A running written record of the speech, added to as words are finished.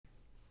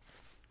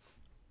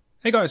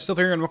Hey guys, still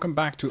here and welcome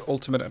back to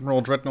Ultimate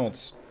Admiral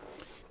Dreadnoughts.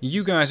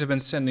 You guys have been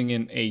sending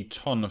in a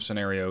ton of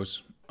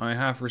scenarios. I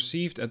have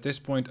received at this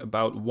point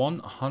about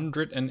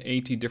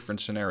 180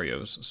 different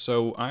scenarios,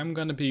 so I'm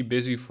gonna be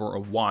busy for a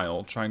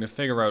while trying to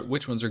figure out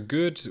which ones are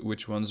good,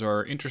 which ones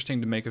are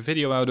interesting to make a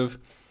video out of,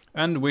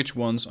 and which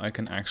ones I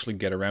can actually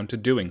get around to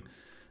doing.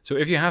 So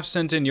if you have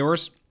sent in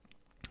yours,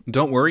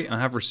 don't worry, I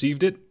have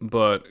received it,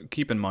 but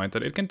keep in mind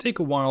that it can take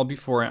a while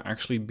before I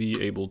actually be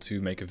able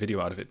to make a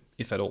video out of it,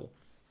 if at all.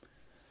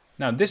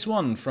 Now, this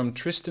one from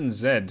Tristan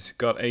Z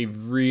got a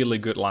really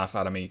good laugh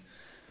out of me.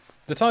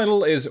 The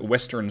title is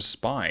Western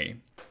Spy.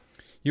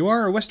 You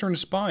are a Western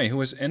spy who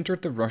has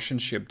entered the Russian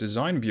Ship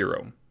Design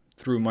Bureau.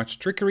 Through much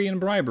trickery and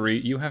bribery,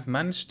 you have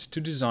managed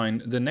to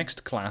design the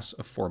next class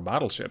of 4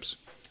 battleships,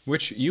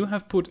 which you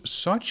have put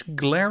such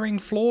glaring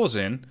flaws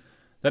in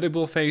that it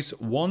will face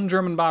one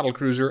German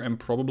battlecruiser and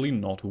probably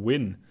not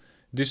win,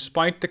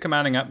 despite the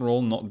commanding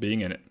admiral not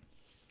being in it.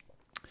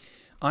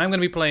 I'm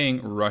going to be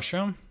playing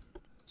Russia.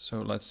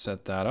 So let's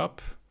set that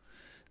up.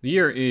 The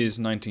year is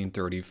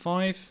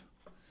 1935.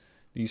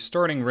 The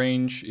starting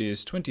range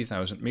is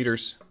 20,000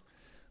 meters.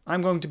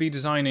 I'm going to be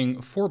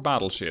designing 4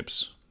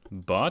 battleships,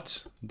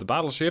 but the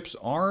battleships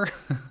are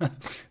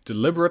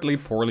deliberately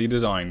poorly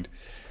designed.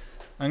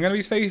 I'm going to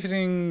be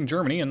facing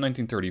Germany in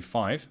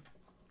 1935,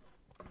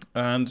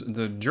 and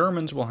the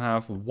Germans will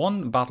have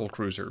 1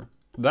 battlecruiser.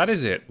 That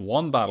is it,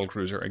 1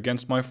 battlecruiser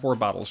against my 4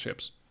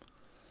 battleships.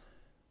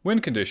 Win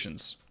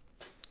conditions.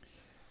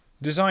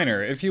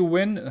 Designer, if you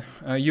win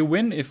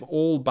if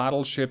all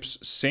battleships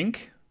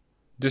sink,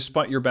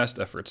 despite your best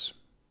efforts.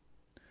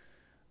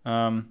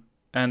 And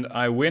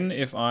I win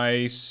if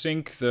I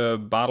sink the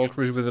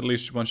battlecruiser with at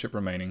least 1 ship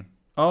remaining.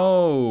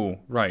 Oh,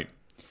 right.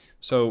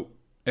 So,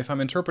 if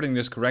I'm interpreting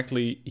this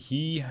correctly,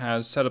 he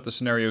has set up the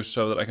scenario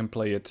so that I can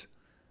play it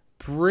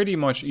pretty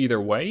much either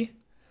way.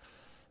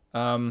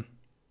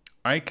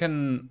 I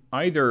can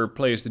either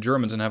play as the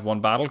Germans and have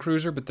 1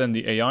 battlecruiser, but then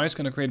the AI is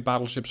going to create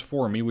battleships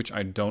for me, which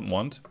I don't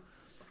want.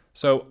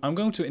 So I'm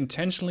going to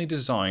intentionally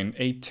design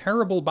a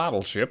terrible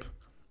battleship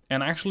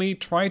and actually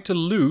try to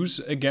lose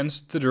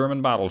against the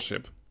German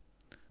battleship.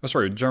 Oh,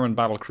 sorry, German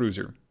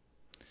battlecruiser.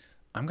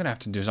 I'm going to have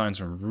to design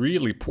some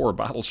really poor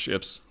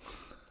battleships.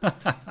 This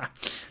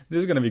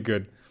is going to be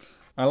good.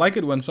 I like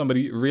it when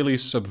somebody really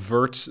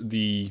subverts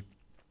the,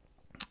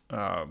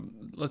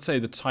 let's say,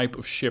 the type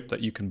of ship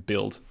that you can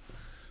build,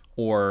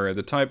 or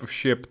the type of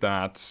ship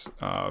that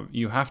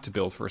you have to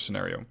build for a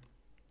scenario.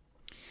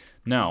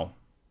 Now,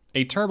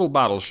 a terrible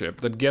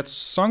battleship that gets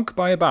sunk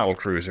by a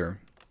battlecruiser.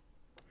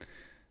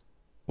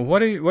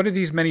 What are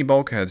these many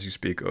bulkheads you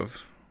speak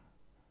of?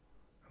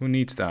 Who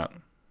needs that?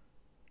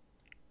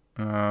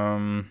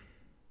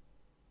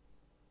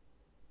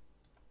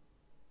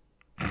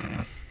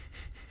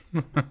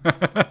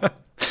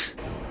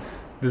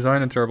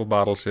 Design a terrible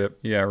battleship.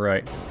 Yeah,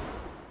 right.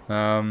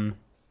 I'm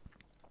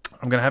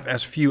gonna have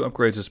as few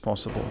upgrades as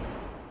possible,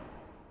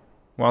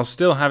 while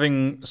still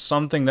having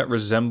something that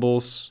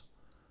resembles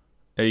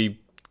a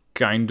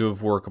kind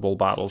of workable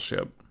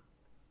battleship.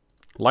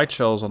 Light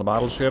shells on the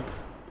battleship.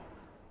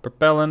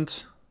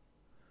 Propellant.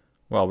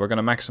 Well, we're going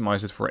to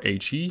maximize it for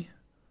HE.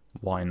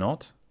 Why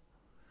not?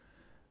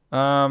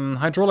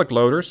 Hydraulic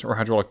loaders or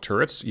hydraulic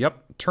turrets.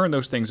 Yep, turn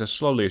those things as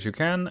slowly as you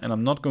can, and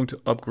I'm not going to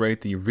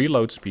upgrade the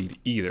reload speed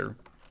either.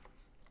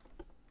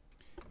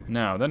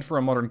 Now, then for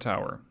a modern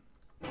tower.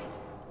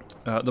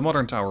 The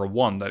modern tower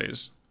 1, that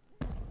is.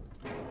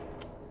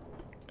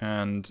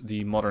 And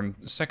the modern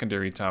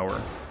secondary tower.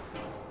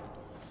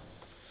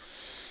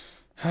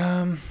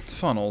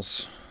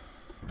 Funnels.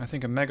 I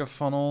think a mega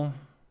funnel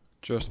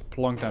just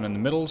plunked down in the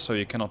middle, so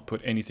you cannot put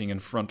anything in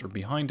front or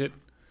behind it.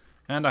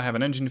 And I have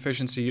an engine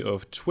efficiency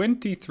of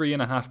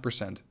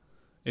 23.5%.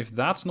 If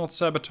that's not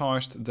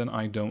sabotaged, then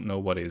I don't know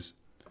what is.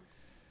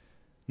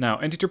 Now,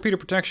 anti-torpedo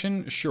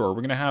protection, sure, we're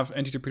going to have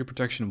anti-torpedo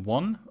protection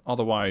 1,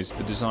 otherwise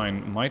the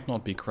design might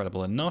not be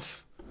credible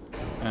enough.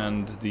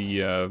 And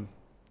the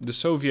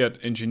Soviet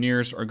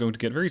engineers are going to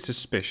get very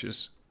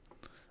suspicious.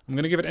 I'm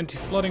going to give it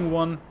anti-flooding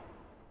 1.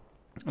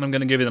 And I'm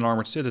going to give it an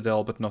armored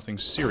citadel, but nothing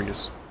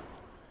serious.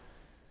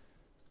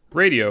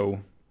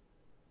 Radio.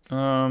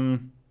 No,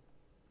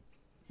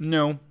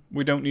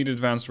 we don't need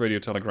advanced radio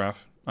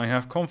telegraph. I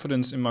have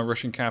confidence in my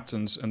Russian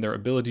captains and their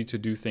ability to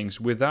do things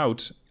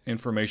without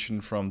information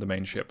from the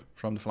main ship,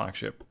 from the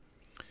flagship.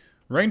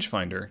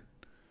 Rangefinder.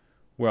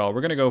 Well,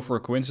 we're going to go for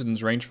a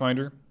coincidence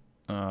rangefinder.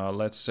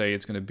 Let's say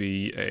it's going to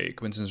be a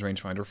coincidence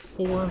rangefinder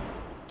 4.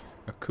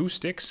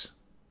 Acoustics.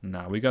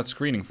 Nah, we got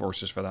screening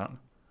forces for that.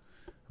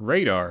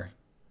 Radar.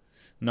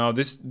 Now,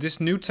 this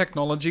new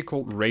technology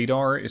called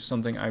radar is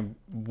something I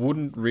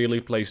wouldn't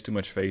really place too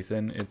much faith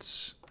in.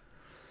 It's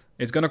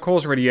going to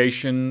cause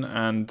radiation,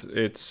 and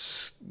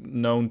it's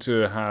known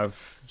to have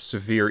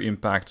severe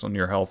impacts on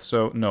your health.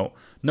 So,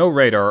 no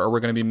radar, or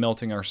we're going to be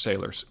melting our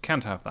sailors.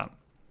 Can't have that.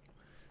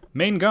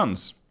 Main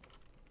guns.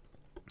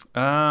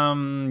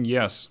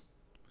 Yes.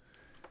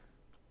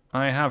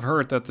 I have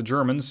heard that the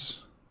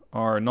Germans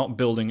are not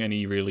building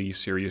any really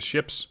serious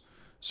ships.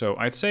 So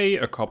I'd say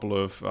a couple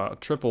of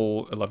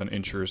triple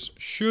 11-inchers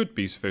should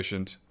be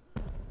sufficient.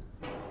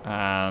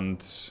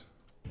 And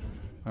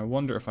I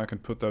wonder if I can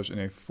put those in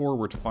a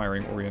forward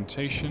firing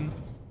orientation.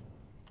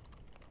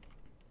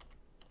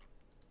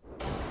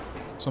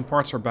 Some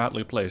parts are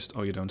badly placed.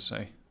 Oh, you don't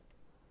say.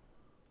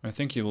 I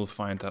think you will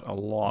find that a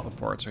lot of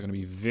parts are going to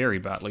be very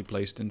badly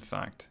placed, in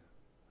fact.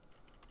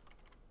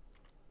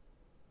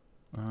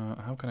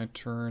 How can I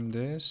turn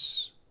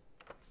this?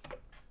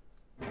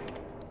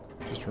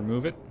 Just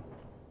remove it.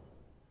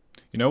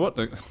 You know what?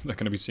 They're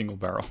going to be single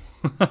barrel.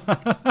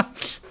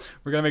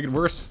 We're going to make it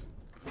worse.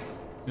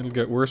 It'll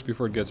get worse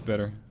before it gets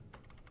better.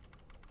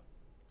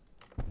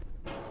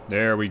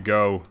 There we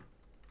go.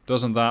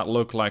 Doesn't that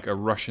look like a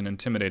Russian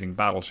intimidating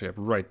battleship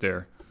right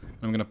there?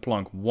 I'm going to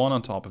plunk one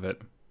on top of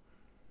it.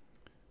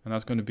 And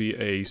that's going to be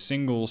a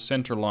single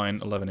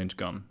centerline 11-inch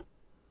gun.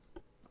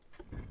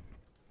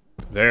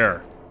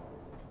 There.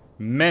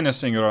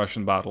 Menacing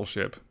Russian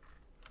battleship.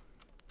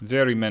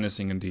 Very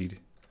menacing indeed.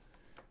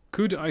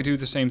 Could I do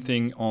the same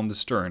thing on the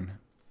stern?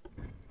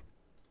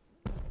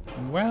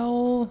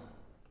 Well,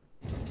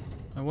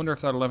 I wonder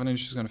if that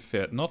 11-inch is going to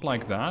fit. Not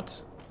like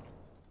that.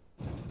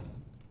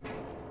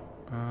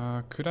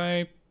 Could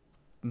I?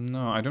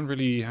 No, I don't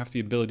really have the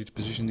ability to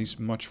position these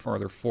much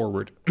farther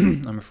forward,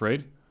 I'm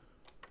afraid.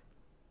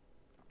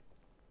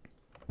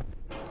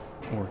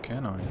 Or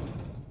can I?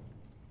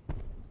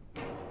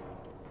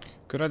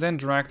 Could I then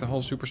drag the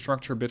whole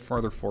superstructure a bit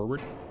farther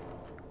forward?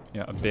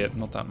 Yeah, a bit,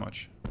 not that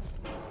much.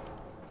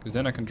 Because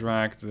then I can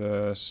drag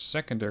the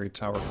secondary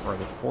tower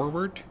farther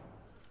forward.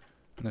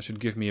 And that should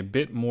give me a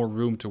bit more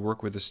room to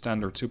work with the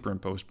standard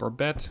superimposed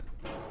barbette.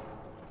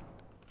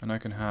 And I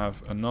can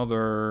have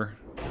another...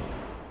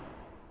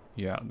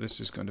 Yeah, this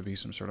is going to be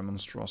some sort of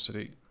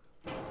monstrosity.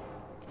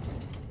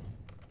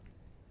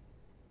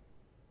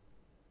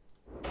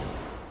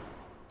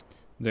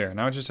 There,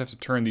 now I just have to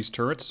turn these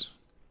turrets.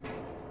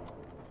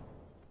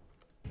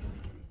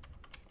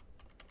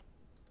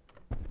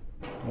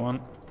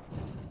 One,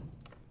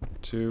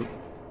 two,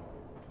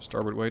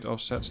 starboard weight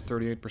offsets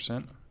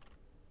 38%.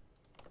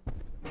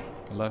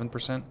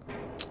 11%.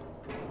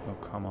 Oh,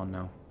 come on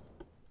now.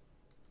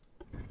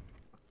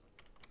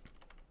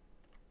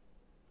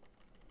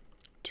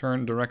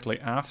 Turn directly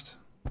aft.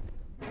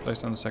 Place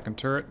down the second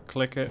turret.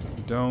 Click it.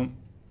 Don't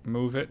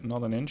move it.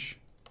 Not an inch.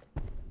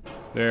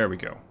 There we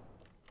go.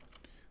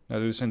 Now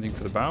do the same thing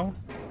for the bow.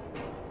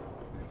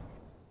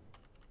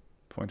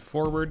 Point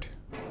forward.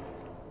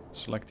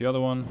 Select the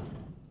other one.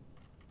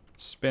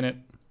 Spin it.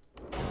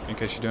 In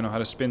case you don't know how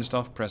to spin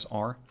stuff, press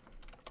R.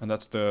 And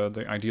that's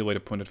the ideal way to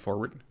point it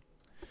forward.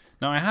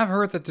 Now I have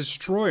heard that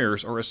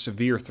destroyers are a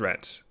severe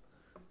threat.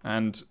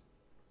 And,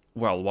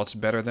 well, what's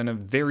better than a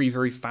very,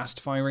 very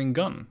fast-firing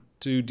gun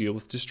to deal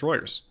with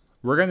destroyers?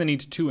 We're going to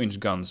need 2-inch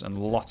guns and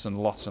lots and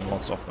lots and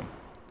lots of them.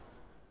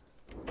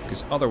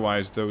 Because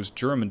otherwise those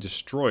German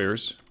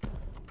destroyers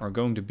are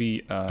going to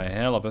be a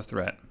hell of a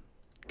threat.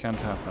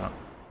 Can't have that.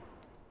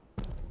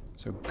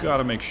 So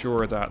gotta make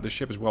sure that the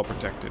ship is well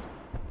protected.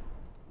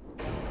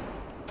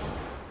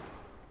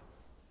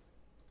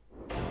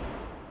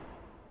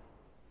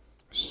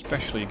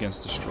 Especially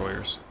against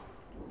destroyers.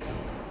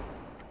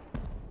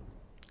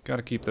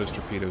 Gotta keep those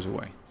torpedoes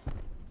away.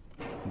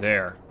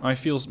 There. I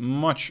feel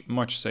much,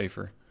 much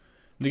safer.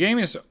 The game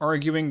is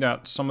arguing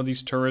that some of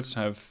these turrets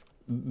have,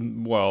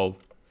 well,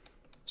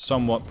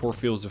 somewhat poor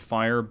fields of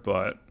fire,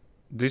 but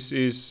this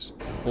is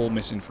all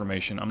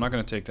misinformation. I'm not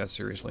going to take that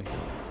seriously.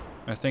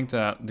 I think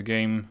that the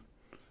game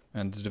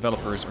and the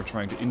developers are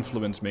trying to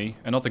influence me.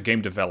 And not the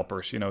game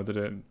developers, you know,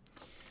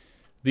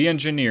 the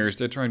engineers.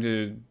 They're trying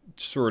to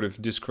sort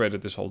of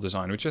discredit this whole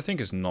design, which I think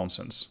is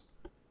nonsense.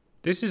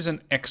 This is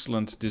an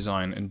excellent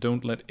design, and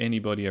don't let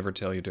anybody ever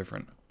tell you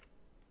different.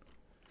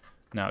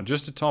 Now,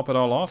 just to top it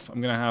all off, I'm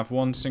going to have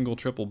one single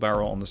triple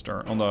barrel on the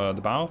stern, on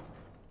the bow.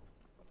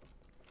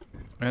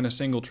 And a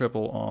single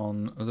triple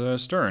on the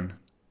stern.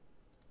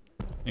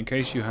 In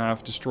case you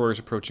have destroyers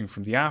approaching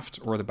from the aft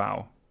or the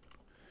bow.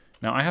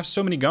 Now, I have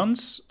so many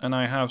guns, and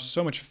I have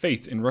so much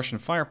faith in Russian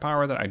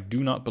firepower that I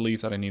do not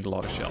believe that I need a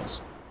lot of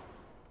shells.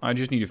 I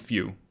just need a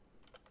few.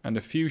 And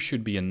a few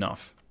should be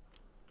enough.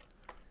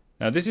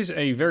 Now, this is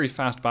a very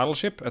fast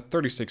battleship at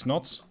 36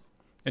 knots.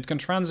 It can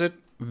transit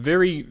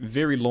very,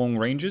 very long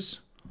ranges.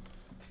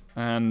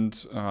 And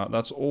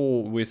that's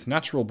all with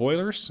natural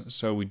boilers,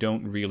 so we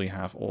don't really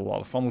have a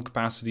lot of funnel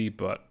capacity,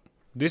 but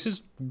this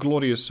is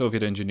glorious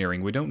Soviet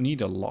engineering. We don't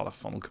need a lot of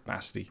funnel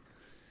capacity.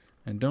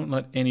 And don't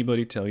let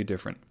anybody tell you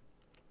different.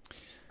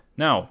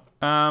 Now,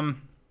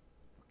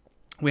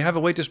 we have a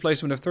weight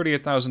displacement of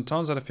 38,000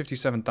 tons out of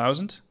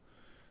 57,000.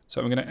 So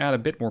I'm going to add a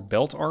bit more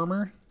belt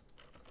armor.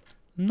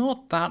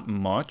 Not that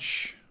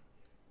much.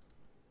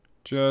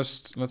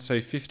 Just, let's say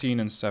 15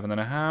 and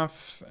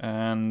 7.5,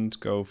 and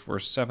go for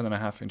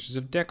 7.5 inches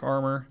of deck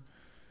armor,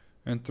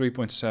 and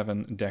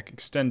 3.7 deck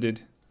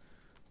extended.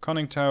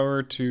 Conning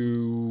tower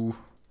to,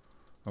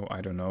 oh,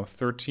 I don't know,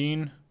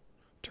 13.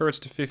 Turrets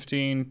to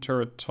 15,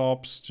 turret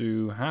tops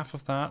to half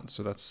of that,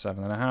 so that's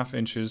 7.5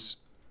 inches.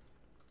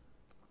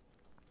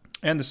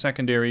 And the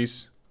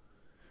secondaries,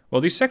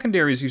 Well, these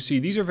secondaries, you see,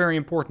 these are very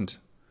important.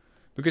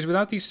 Because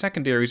without these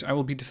secondaries, I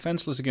will be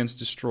defenseless against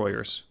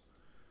destroyers.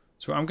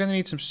 So I'm going to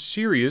need some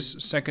serious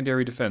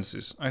secondary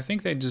defenses. I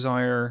think they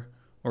desire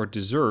or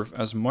deserve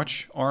as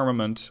much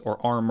armament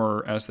or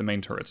armor as the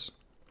main turrets.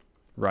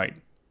 Right.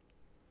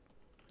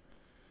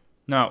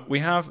 Now, we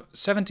have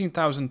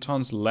 17,000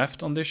 tons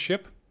left on this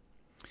ship.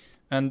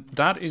 And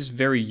that is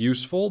very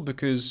useful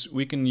because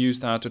we can use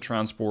that to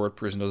transport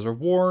prisoners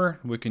of war.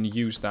 We can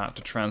use that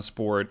to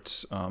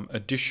transport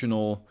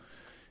additional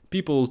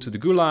people to the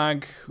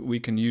Gulag. We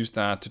can use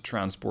that to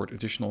transport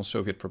additional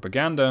Soviet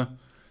propaganda.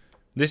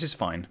 This is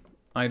fine.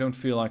 I don't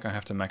feel like I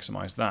have to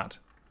maximize that.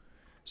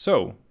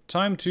 So,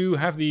 time to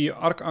have the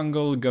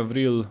Archangel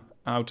Gavril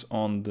out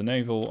on the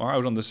naval or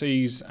out on the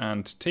seas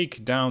and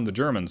take down the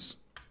Germans.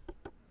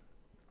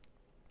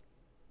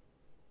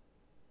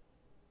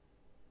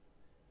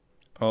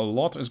 A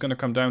lot is going to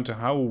come down to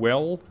how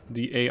well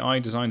the AI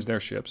designs their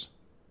ships.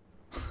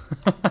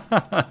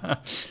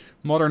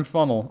 Modern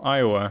funnel,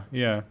 Iowa.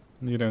 Yeah,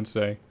 you don't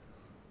say.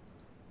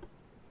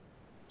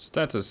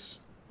 Status.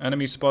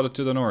 Enemy spotted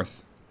to the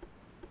north.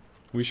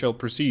 We shall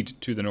proceed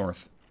to the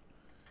north.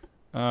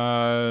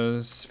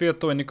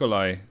 Sviatoy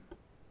Nikolai.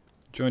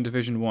 Join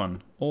Division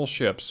 1. All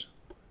ships.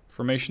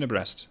 Formation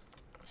abreast.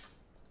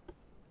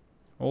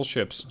 All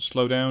ships.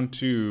 Slow down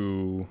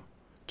to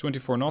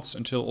 24 knots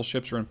until all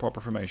ships are in proper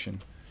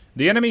formation.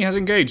 The enemy has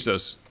engaged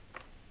us.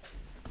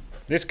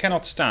 This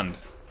cannot stand.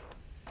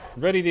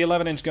 Ready the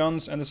 11-inch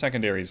guns and the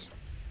secondaries.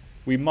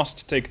 We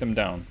must take them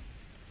down.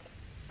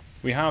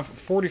 We have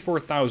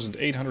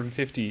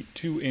 44,850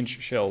 2-inch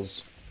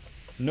shells.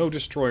 No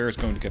destroyer is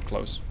going to get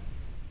close.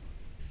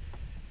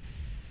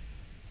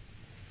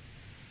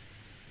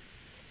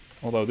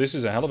 Although this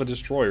is a hell of a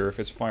destroyer if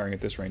it's firing at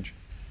this range.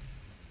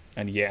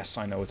 And yes,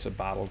 I know it's a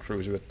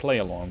battlecruiser, but play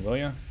along, will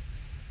ya?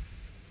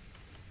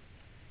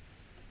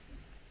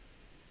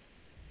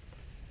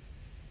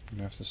 I'm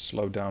gonna have to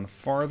slow down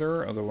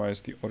farther, otherwise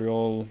the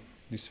Oriol,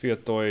 the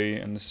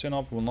Sviatoy and the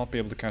Sinop will not be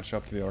able to catch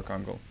up to the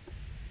Archangel.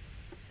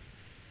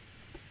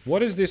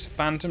 What is this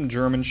phantom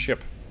German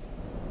ship?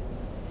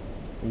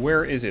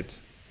 Where is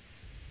it?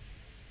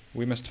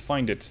 We must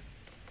find it.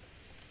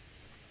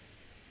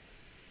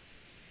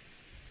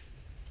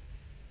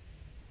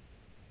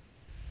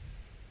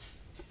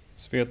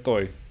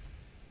 Sviatoy,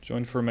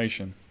 join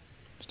formation.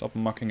 Stop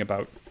mucking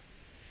about.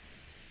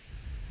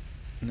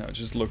 No,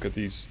 just look at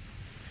these.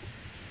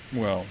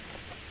 Well,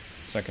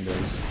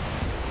 secondaries.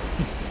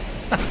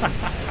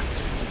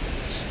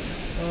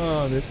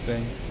 Oh, this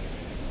thing.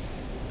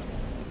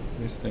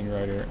 This thing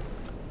right here.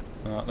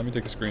 Let me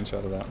take a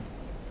screenshot of that.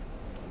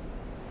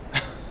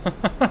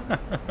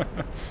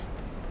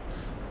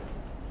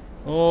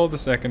 All the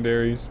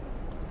secondaries.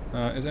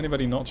 Is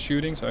anybody not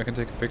shooting so I can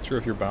take a picture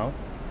of your bow?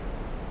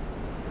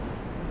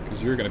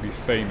 Because you're going to be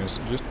famous.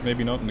 Just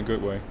maybe not in a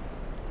good way.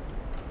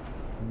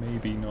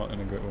 Maybe not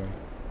in a good way.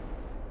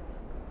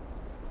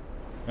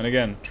 And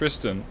again,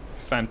 Tristan,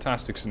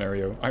 fantastic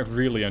scenario. I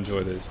really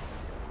enjoy this.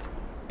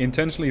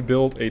 Intentionally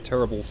build a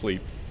terrible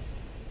fleet.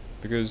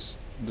 Because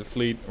the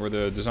fleet, or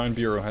the design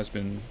bureau, has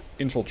been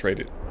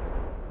infiltrated.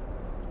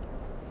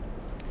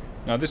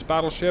 Now this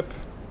battleship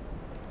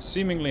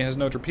seemingly has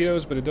no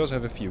torpedoes, but it does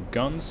have a few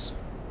guns.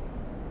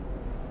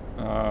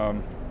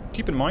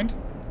 Keep in mind,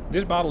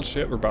 this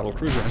battleship, or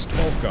battlecruiser, has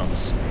 12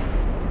 guns.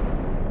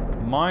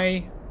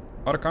 My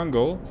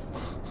Archangel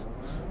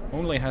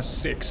only has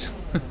 6.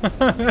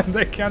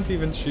 They can't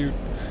even shoot.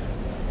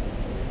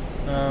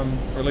 Or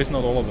at least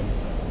not all of them.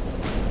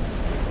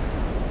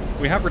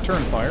 We have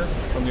return fire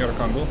from the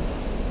Archangel.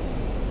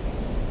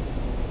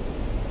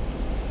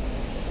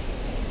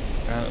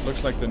 And it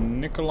looks like the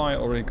Nikolai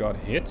already got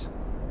hit.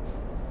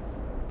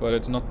 But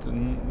it's not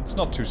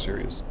too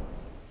serious.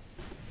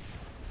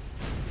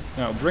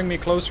 Now, bring me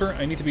closer.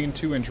 I need to be in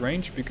 2-inch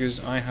range because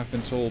I have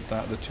been told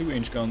that the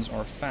 2-inch guns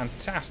are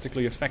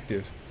fantastically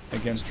effective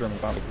against German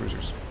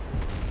battlecruisers.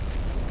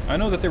 I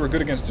know that they were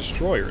good against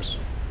destroyers,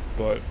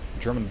 but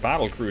German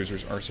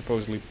battlecruisers are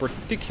supposedly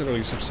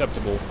particularly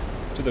susceptible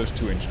to those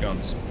 2-inch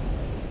guns.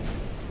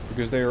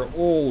 Because they are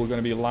all going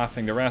to be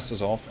laughing their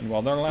asses off, and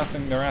while they're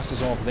laughing their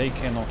asses off, they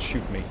cannot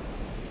shoot me.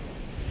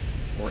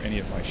 Or any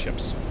of my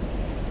ships.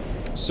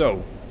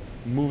 So,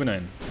 moving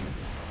in.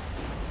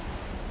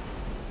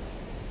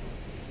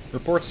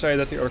 Reports say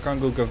that the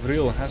Archangel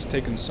Gavril has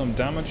taken some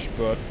damage,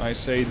 but I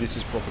say this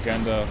is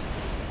propaganda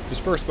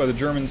dispersed by the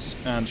Germans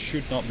and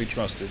should not be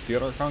trusted.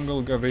 The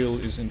Archangel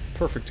Gavril is in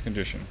perfect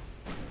condition.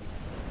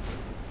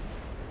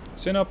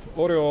 Sinop,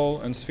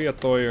 Oriol and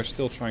Sviatoy are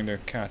still trying to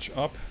catch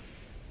up.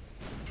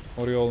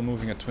 Oriol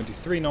moving at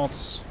 23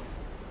 knots.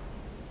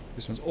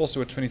 This one's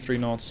also at 23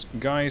 knots.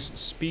 Guys,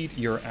 speed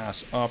your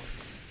ass up.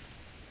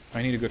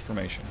 I need a good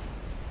formation.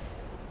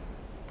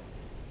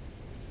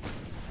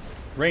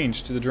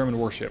 Range to the German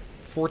warship,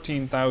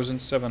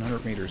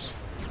 14,700 meters.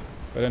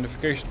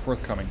 Identification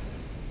forthcoming.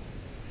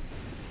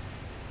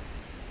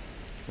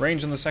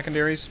 Range on the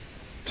secondaries,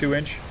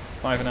 2-inch,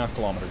 5.5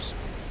 kilometers.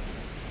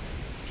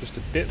 Just a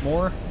bit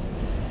more,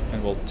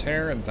 and we'll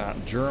tear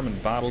that German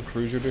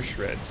battlecruiser to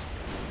shreds.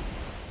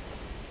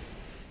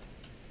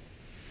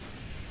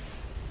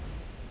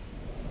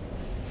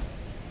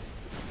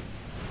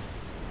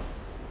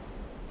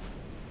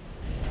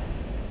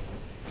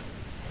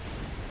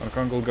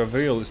 Archangel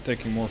Gavril is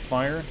taking more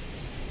fire,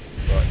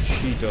 but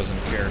she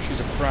doesn't care. She's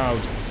a proud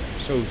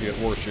Soviet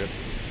warship.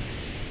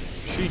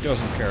 She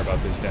doesn't care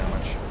about this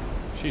damage.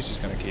 She's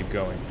just gonna keep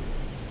going.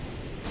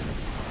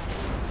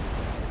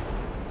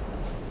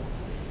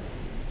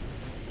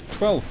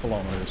 "12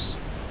 kilometers.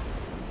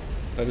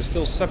 That is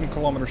still 7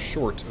 kilometers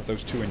short of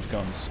those 2-inch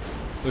guns.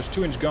 Those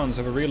 2-inch guns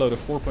have a reload of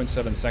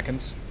 4.7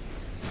 seconds.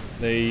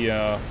 They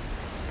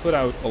put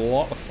out a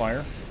lot of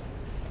fire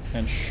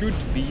and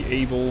should be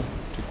able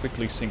to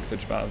quickly sink the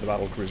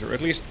battlecruiser.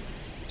 At least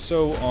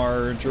so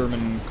our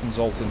German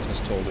consultant has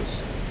told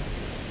us.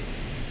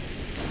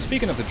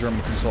 Speaking of the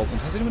German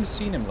consultant, has anyone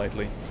seen him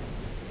lately?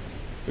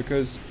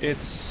 Because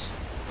it's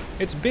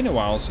been a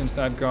while since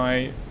that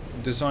guy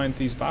designed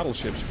these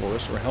battleships for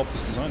us, or helped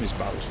us design these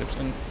battleships,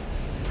 and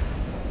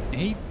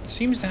he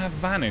seems to have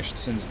vanished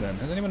since then.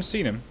 Has anyone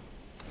seen him?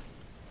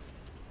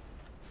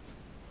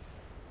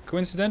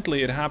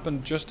 Coincidentally, it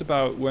happened just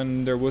about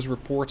when there was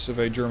reports of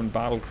a German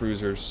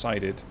battlecruiser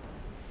sighted.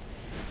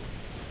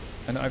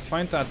 And I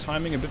find that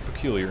timing a bit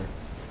peculiar.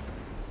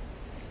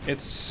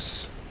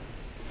 It's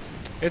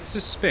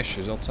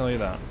suspicious, I'll tell you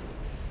that.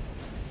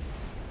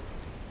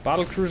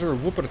 Battlecruiser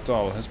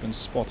Wuppertal has been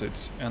spotted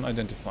and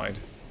identified.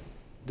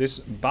 This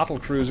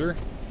battlecruiser,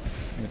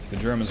 if the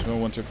Germans know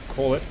what to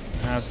call it,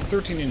 has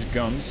 13-inch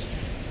guns,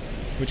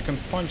 which can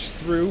punch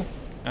through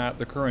at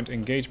the current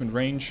engagement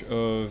range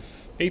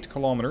of 8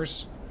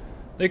 kilometers.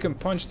 They can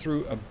punch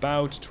through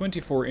about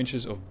 24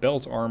 inches of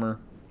belt armor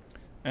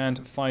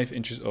and 5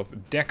 inches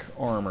of deck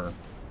armor.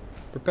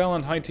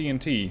 Propellant high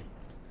TNT.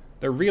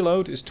 Their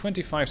reload is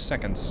 25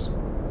 seconds,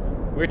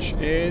 which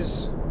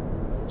is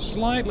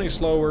slightly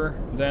slower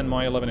than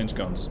my 11-inch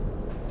guns,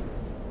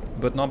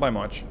 but not by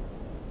much.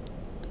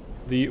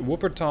 The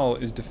Wuppertal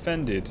is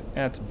defended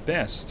at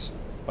best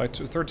by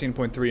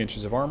 13.3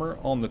 inches of armor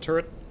on the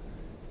turret,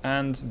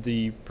 and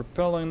the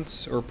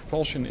propellant or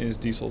propulsion is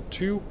diesel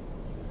 2.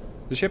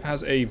 The ship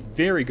has a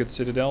very good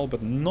citadel,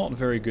 but not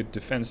very good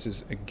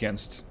defenses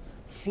against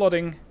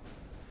flooding.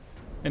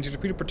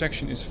 Anti-torpedo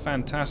protection is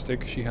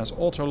fantastic. She has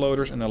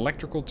autoloaders and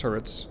electrical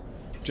turrets.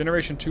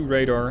 Generation 2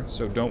 radar,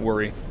 so don't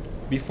worry.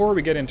 Before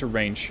we get into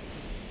range,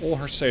 all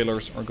her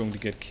sailors are going to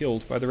get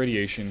killed by the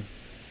radiation,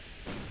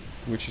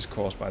 which is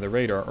caused by the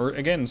radar. Or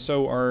again,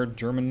 so our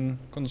German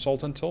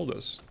consultant told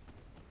us.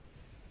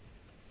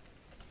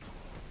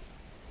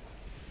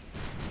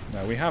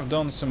 Now, we have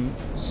done some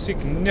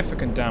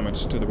significant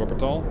damage to the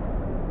Wuppertal.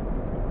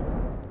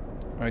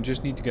 I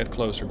just need to get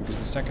closer because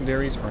the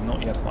secondaries are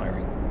not yet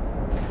firing.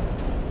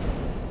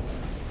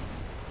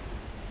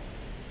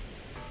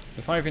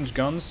 The 5-inch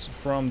guns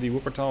from the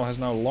Wuppertal has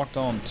now locked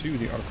on to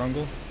the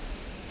Archangel.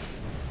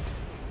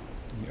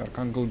 The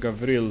Archangel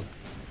Gavril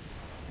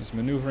is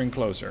maneuvering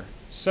closer,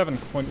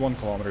 7.1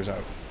 kilometers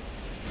out.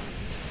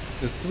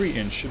 The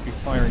 3-inch should be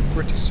firing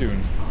pretty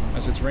soon,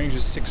 as its range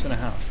is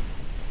 6.5.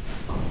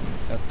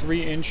 That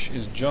 3-inch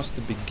is just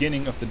the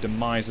beginning of the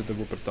demise of the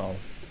Wuppertal.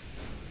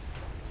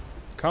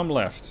 Come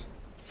left.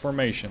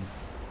 Formation.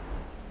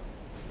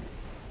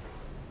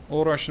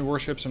 All Russian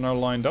warships are now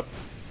lined up.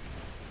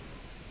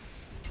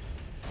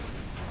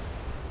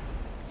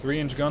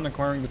 3-inch gun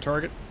acquiring the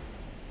target.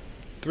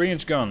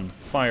 3-inch gun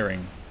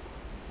firing.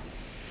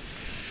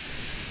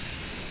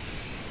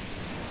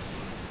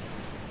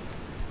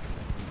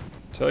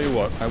 Tell you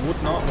what, I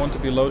would not want to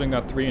be loading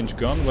that 3-inch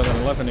gun when an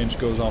 11-inch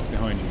goes off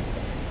behind you.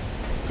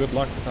 Good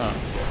luck with that.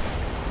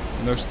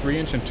 And those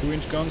 3-inch and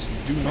 2-inch guns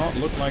do not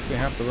look like they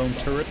have their own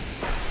turret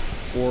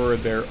or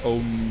their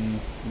own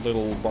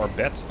little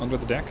barbette under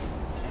the deck.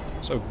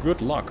 So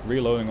good luck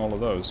reloading all of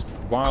those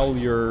while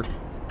you're,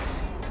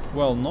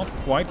 well, not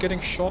quite getting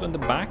shot in the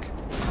back,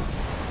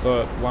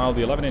 but while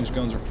the 11-inch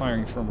guns are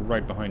firing from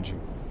right behind you.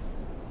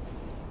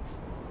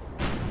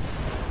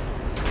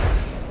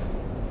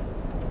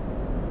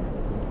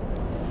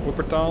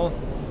 Wuppertal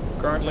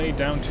currently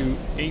down to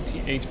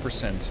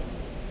 88%.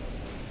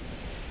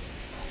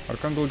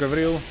 Archangel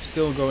Gavril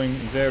still going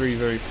very,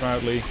 very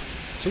proudly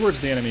towards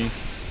the enemy,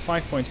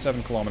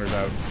 5.7 kilometers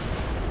out.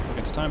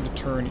 It's time to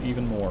turn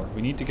even more.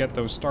 We need to get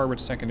those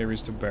starboard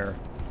secondaries to bear.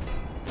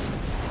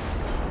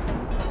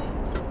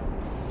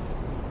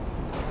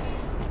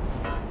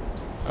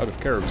 Out of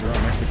character,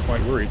 I'm actually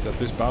quite worried that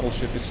this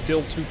battleship is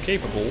still too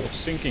capable of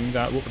sinking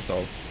that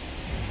Wuppertal.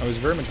 I was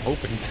very much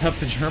hoping that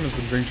the Germans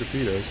would bring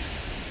torpedoes,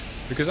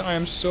 because I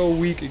am so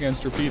weak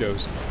against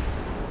torpedoes.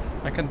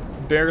 I can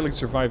barely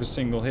survive a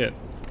single hit.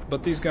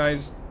 But these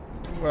guys,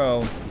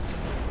 well,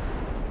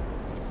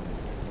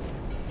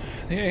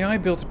 the AI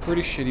built a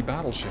pretty shitty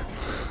battleship.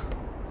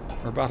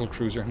 Or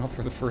battlecruiser, not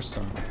for the first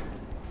time.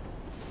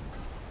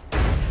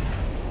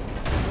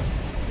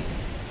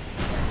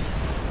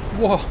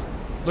 Whoa,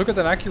 look at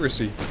that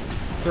accuracy.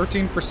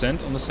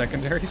 13% on the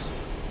secondaries.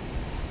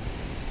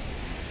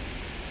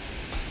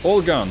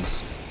 All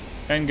guns,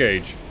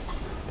 engage.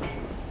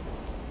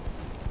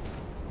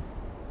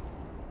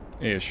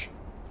 Ish.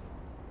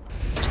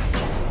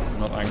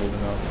 Not angled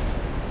enough.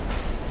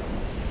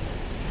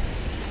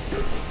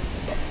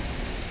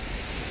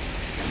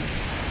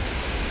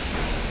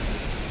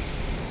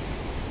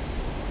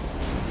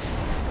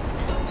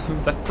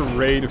 That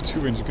parade of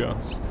 2-inch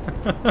guns.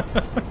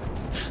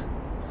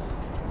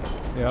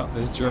 Yeah,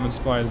 this German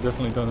spy has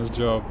definitely done his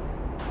job.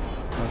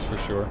 That's for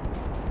sure.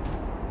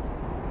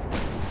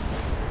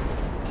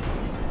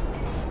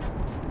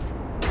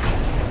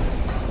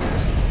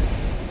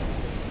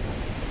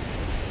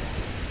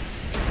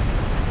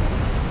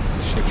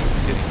 The ship should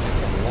be getting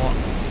hit a lot,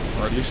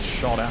 or at least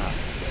shot at.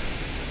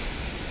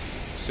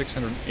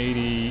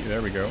 680,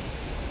 there we go.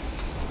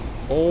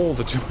 All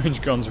the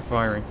 2-inch guns are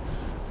firing.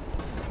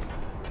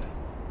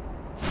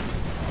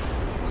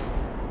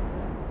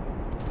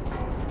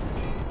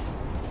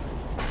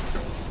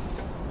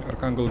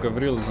 Colonel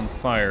Gosrith is on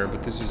fire,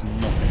 but this is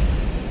nothing.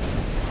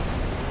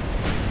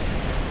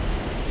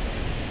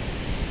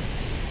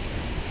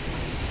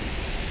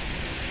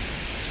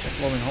 Stop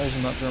blowing holes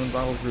in that German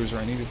battlecruiser.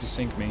 I need it to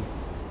sink me.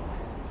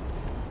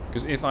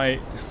 Because if I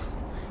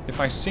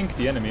sink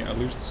the enemy, I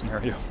lose the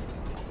scenario.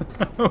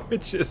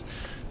 Which is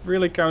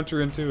really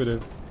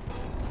counterintuitive.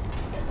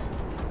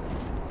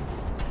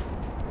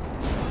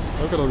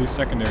 Look at all these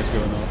secondaries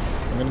going off.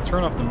 I'm going to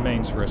turn off the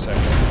mains for a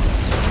second,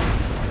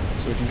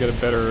 so we can get a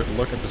better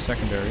look at the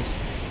secondaries.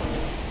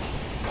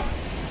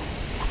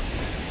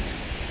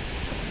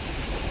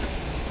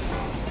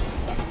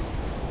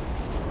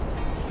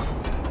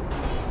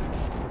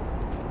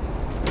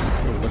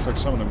 Ooh, looks like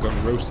some of them got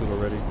roasted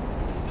already.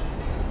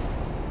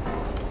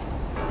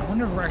 I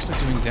wonder if we're actually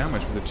doing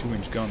damage with a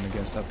 2-inch gun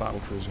against that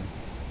battlecruiser.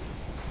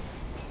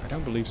 I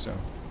don't believe so.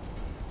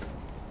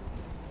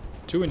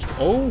 2-inch...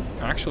 Oh!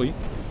 Actually,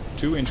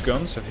 2-inch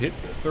guns have hit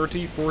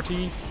 30,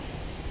 40...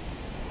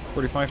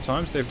 45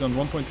 times, they've done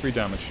 1.3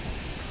 damage.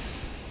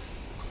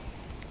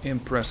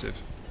 Impressive.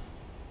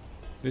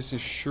 This is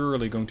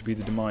surely going to be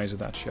the demise of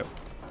that ship.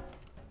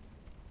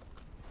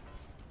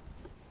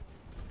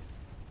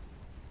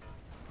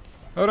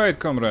 Alright,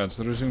 comrades,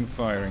 resume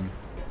firing.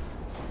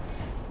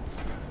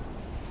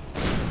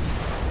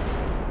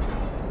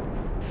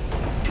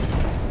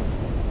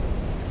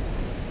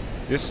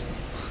 This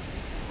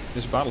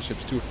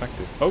battleship's too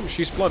effective. Oh,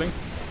 she's flooding.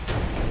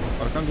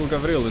 Colonel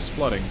Gosrith is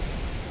flooding.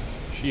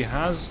 She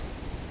has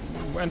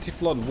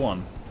anti-flood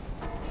 1,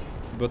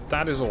 but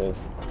that is all.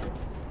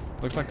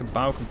 Looks like the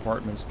bow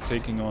compartment's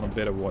taking on a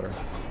bit of water.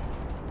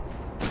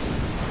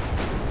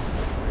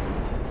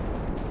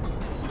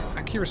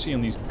 Accuracy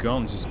on these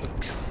guns is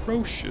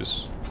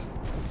atrocious.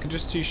 You can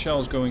just see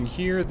shells going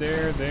here,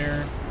 there,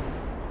 there.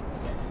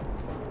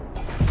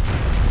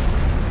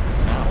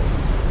 Ow.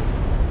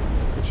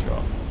 Good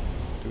shot.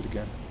 Do it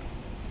again.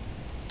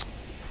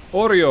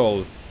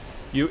 Oriol,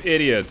 you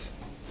idiot.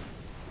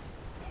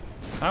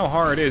 How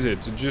hard is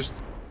it to just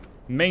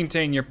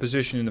maintain your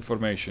position in the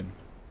formation?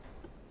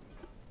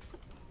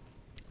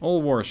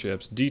 All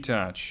warships,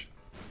 detach.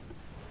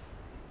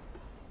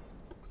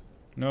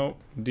 No,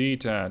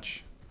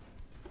 detach.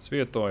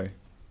 Sviatoy.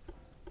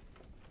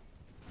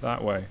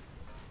 That way.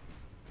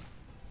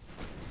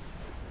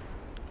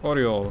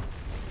 Oriol.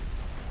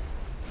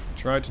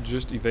 Try to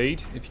just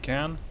evade if you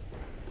can.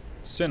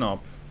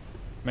 Synop.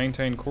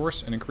 Maintain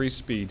course and increase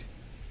speed.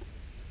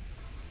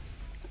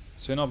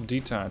 Synop,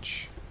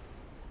 detach.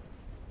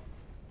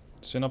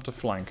 Send up the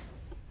flank.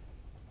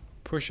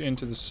 Push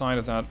into the side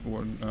of that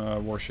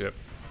warship.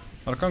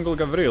 Colonel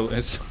Gosrith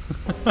is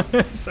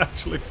is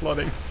actually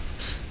flooding.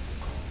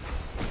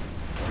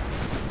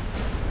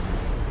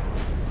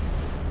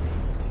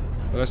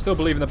 But I still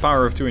believe in the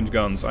power of 2-inch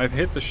guns. I've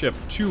hit the ship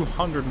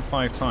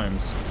 205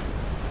 times.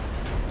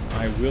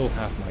 I will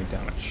have my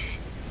damage.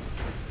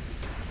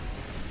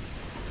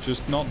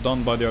 Just not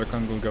done by the other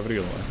Colonel Gosrith,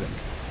 I think.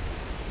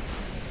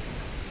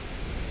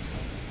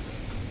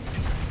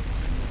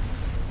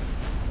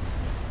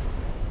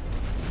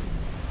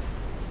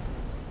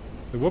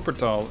 The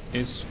Wuppertal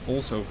is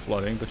also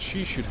flooding, but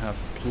she should have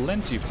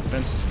plenty of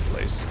defenses in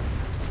place.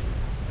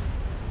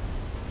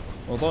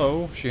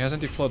 Although, she has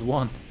anti-flood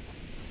 1.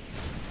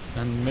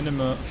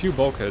 And a few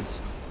bulkheads.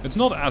 It's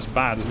not as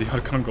bad as the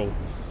Archangel,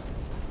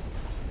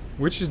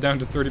 which is down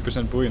to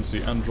 30%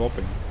 buoyancy and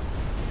dropping.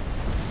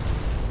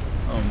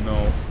 Oh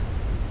no.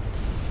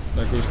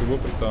 There goes the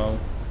Wuppertal.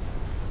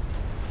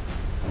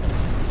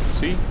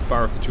 See?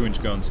 Power of the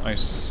 2-inch guns. I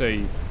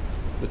say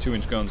the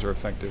 2-inch guns are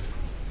effective.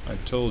 I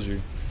told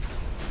you.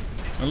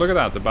 And look at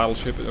that, the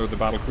battleship, or the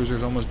battlecruiser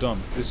is almost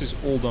done. This is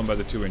all done by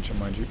the 2-inch,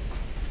 mind you.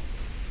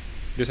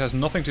 This has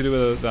nothing to do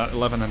with that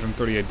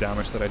 1138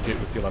 damage that I did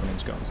with the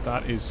 11-inch guns.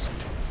 That is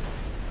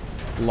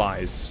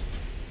lies.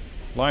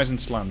 Lies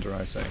and slander,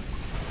 I say.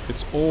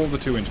 It's all the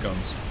 2-inch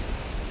guns.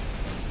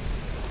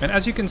 And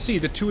as you can see,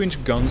 the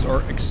 2-inch guns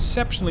are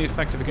exceptionally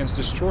effective against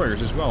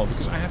destroyers as well,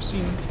 because I have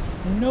seen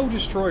no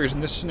destroyers in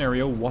this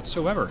scenario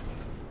whatsoever.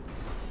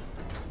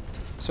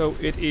 So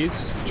it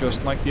is,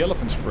 just like the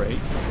elephant spray,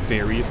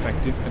 very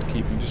effective at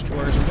keeping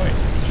destroyers away.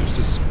 Just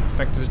as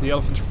effective as the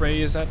elephant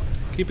spray is at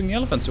keeping the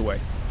elephants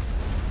away.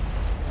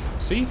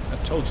 See? I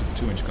told you the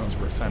 2-inch guns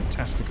were a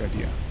fantastic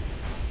idea.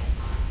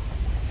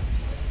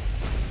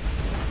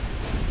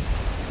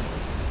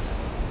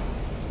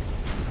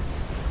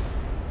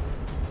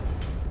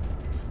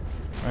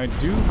 I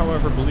do,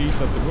 however, believe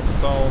that the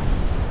Wuppertal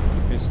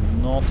is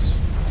not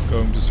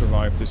going to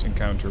survive this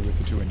encounter with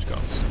the 2-inch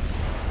guns.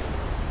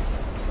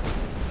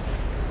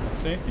 I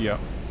think, yeah.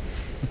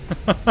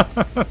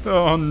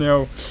 Oh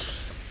no.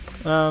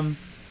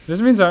 This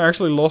means I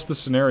actually lost the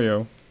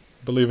scenario,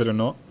 believe it or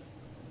not.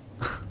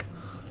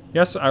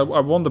 Yes, I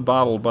won the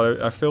battle,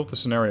 but I failed the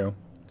scenario.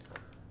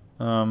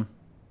 The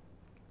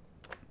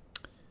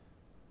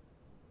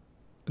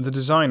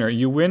designer,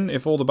 you win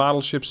if all the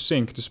battleships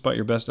sink despite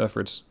your best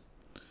efforts.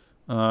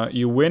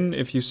 You win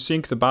if you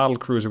sink the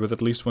battlecruiser with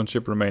at least 1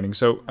 ship remaining.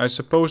 So I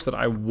suppose that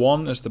I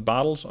won as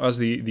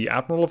the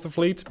Admiral of the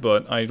fleet,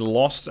 but I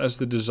lost as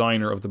the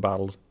designer of the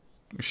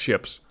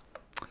battleships.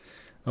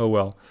 Oh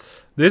well.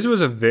 This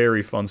was a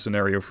very fun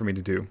scenario for me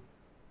to do.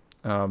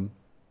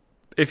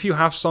 If you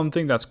have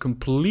something that's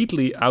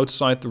completely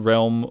outside the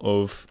realm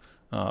of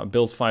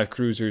build 5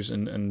 cruisers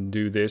and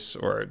do this,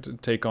 or to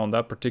take on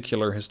that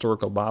particular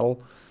historical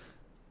battle,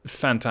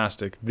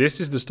 fantastic. This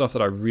is the stuff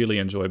that I really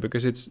enjoy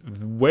because it's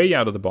way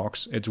out of the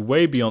box, it's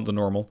way beyond the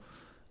normal,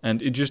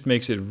 and it just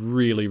makes it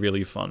really,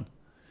 really fun.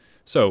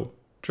 So,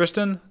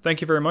 Tristan,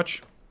 thank you very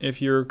much.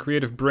 If your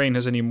creative brain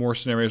has any more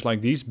scenarios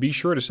like these, be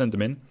sure to send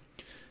them in.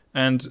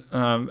 And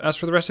as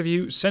for the rest of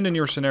you, send in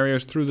your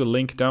scenarios through the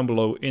link down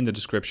below in the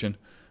description.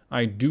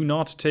 I do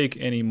not take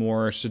any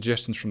more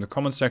suggestions from the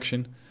comment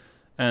section.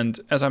 And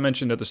as I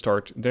mentioned at the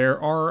start, there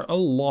are a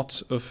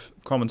lot of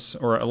comments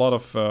or a lot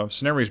of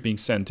scenarios being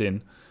sent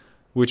in,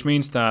 which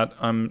means that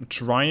I'm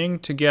trying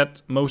to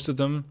get most of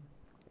them,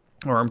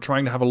 or I'm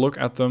trying to have a look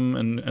at them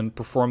and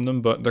perform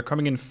them, but they're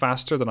coming in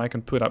faster than I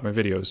can put out my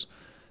videos.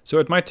 So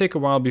it might take a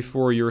while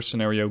before your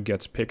scenario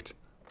gets picked.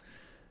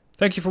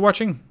 Thank you for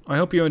watching. I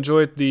hope you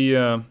enjoyed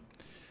the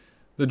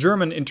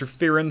German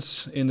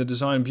interference in the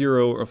design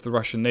bureau of the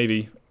Russian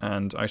Navy,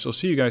 and I shall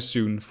see you guys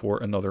soon for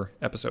another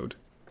episode.